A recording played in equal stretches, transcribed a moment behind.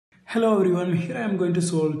Hello everyone, here I am going to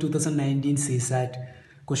solve 2019 CSAT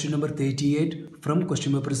question number 38 from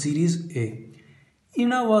question paper series A.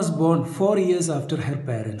 Ina was born 4 years after her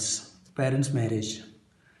parents' marriage.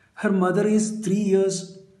 Her mother is 3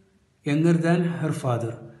 years younger than her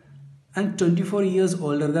father and 24 years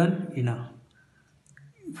older than Ina,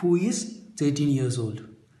 who is 13 years old.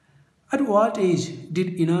 At what age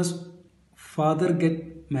did Ina's father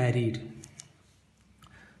get married?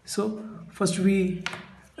 So first we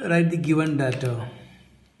write the given data.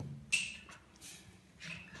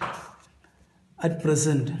 At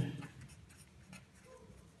present,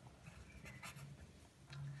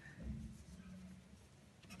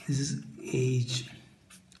 this is age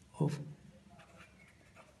of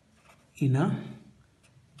Ina,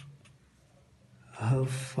 her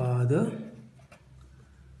father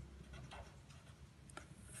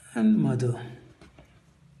and mother.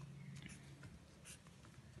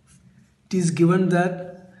 It is given that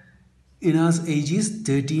Ina's age is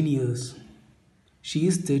 13 years. She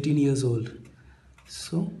is 13 years old.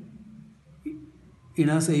 So,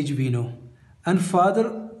 Ina's age we know. And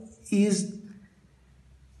mother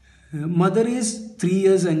is 3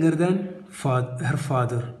 years younger than her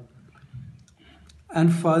father.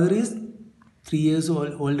 And father is 3 years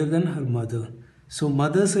older than her mother. So,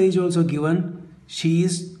 mother's age also given.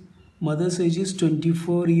 Mother's age is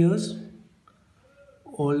 24 years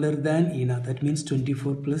older than Ina. That means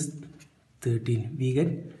 24 plus 13. We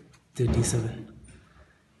get 37.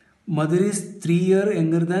 Mother is 3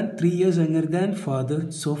 years younger than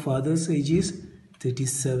father. So father's age is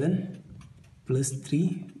 37 plus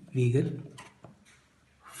 3. We get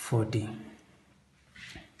 40.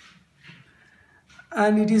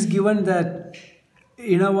 And it is given that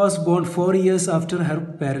Ina was born 4 years after her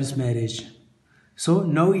parents' marriage. So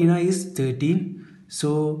now Ina is 13.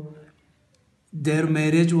 So their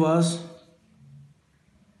marriage was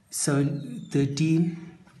 13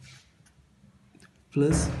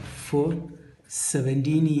 plus 4,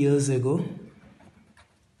 17 years ago.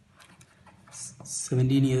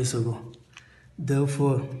 17 years ago.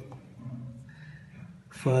 Therefore,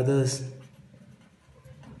 father's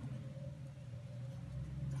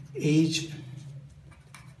age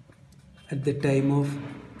at the time of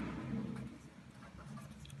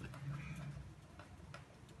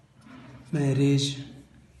marriage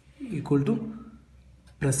equal to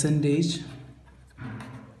present age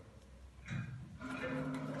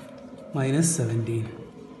minus 17.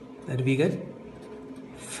 That we get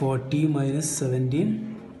 40 minus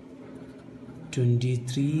 17,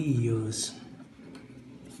 23 years.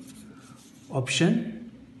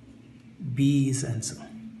 Option B is answer.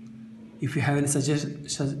 If you have any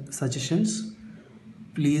suggestions,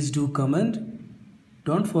 please do comment.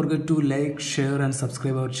 Don't forget to like, share and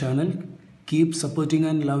subscribe our channel. Keep supporting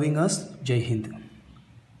and loving us. Jai Hind.